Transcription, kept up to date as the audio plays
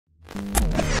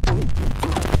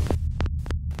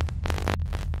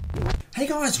Hey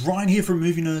guys, Ryan here from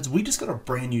Movie Nerds. We just got a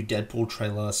brand new Deadpool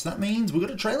trailer, so that means we got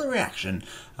a trailer reaction.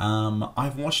 I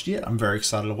haven't watched it yet. I'm very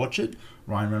excited to watch it.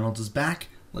 Ryan Reynolds is back.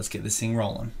 Let's get this thing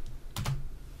rolling.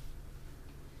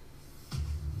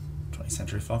 20th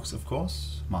Century Fox, of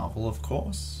course. Marvel, of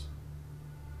course.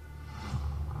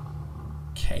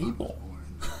 Cable.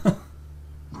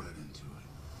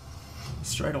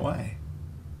 Straight away.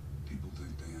 People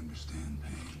think they understand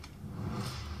pain.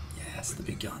 Yes, the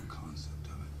big gun. Concept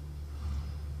of it.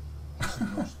 What's the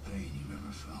most pain you've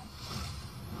ever felt?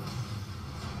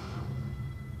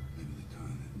 Maybe the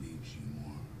kind that leaves you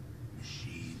more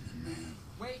machine than man.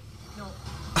 Wait, no.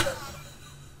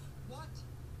 What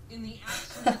in the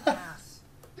actual ass?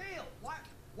 Dale, why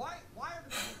are the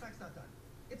visual effects not done?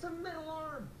 It's a metal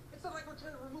arm. It's not like we're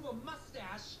trying to remove a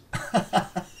mustache.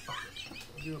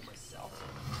 I'll do it myself.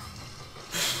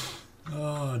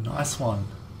 Oh, nice one.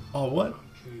 Oh, what? I'm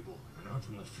Cable, and I'm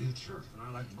from the future, and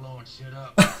I like blowing shit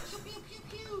up. Pew, pew,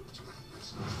 pew.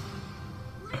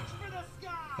 Reach for the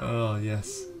sky. Oh,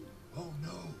 yes. Oh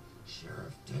no,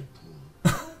 Sheriff Deadpool.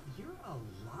 Oh, you're a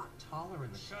lot taller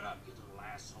in the... Shut up, you little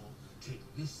asshole. Take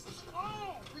this.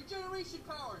 Oh! Regeneration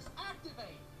powers,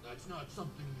 activate! That's not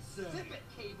something you say. Zip it,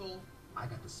 Cable. I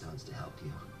got the stones to help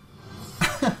you.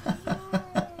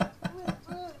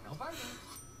 No biting.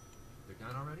 They're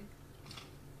done already?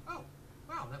 Oh,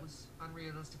 wow, that was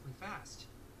unrealistically fast.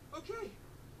 Okay.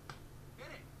 Get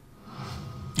it.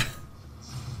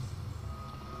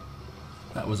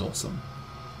 That was awesome.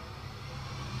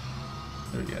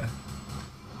 There we go.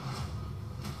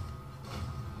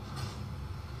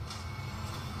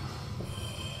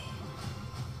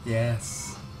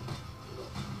 Yes.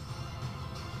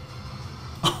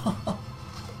 A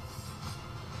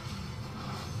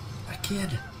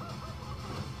kid.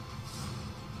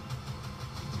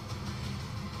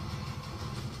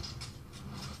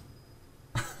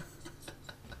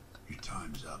 Your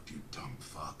time's up, you dumb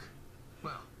fuck.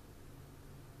 Well,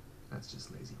 that's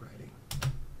just lazy writing.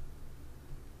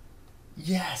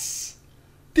 Yes.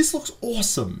 This looks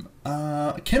awesome.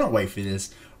 I cannot wait for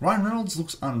this. Ryan Reynolds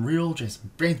looks unreal. James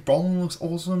Brolin looks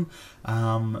awesome.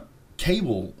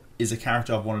 Cable is a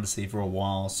character I've wanted to see for a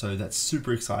while, so that's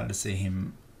super excited to see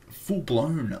him full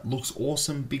blown. Looks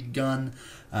awesome. Big gun,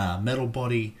 metal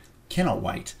body. Cannot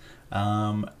wait.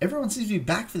 Everyone seems to be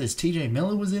back for this. TJ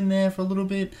Miller was in there for a little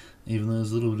bit, even though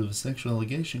there's a little bit of a sexual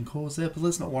allegation caused there, but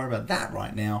let's not worry about that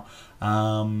right now.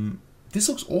 This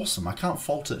looks awesome. I can't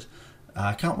fault it.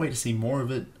 I can't wait to see more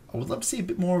of it. I would love to see a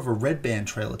bit more of a Red Band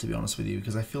trailer, to be honest with you,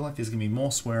 because I feel like there's going to be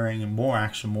more swearing and more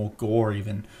action, more gore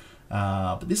even.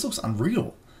 But this looks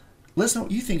unreal. Let us know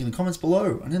what you think in the comments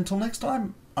below. And until next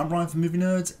time, I'm Ryan from Movie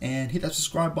Nerds, and hit that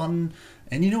subscribe button,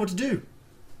 and you know what to do.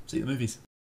 See you at the movies.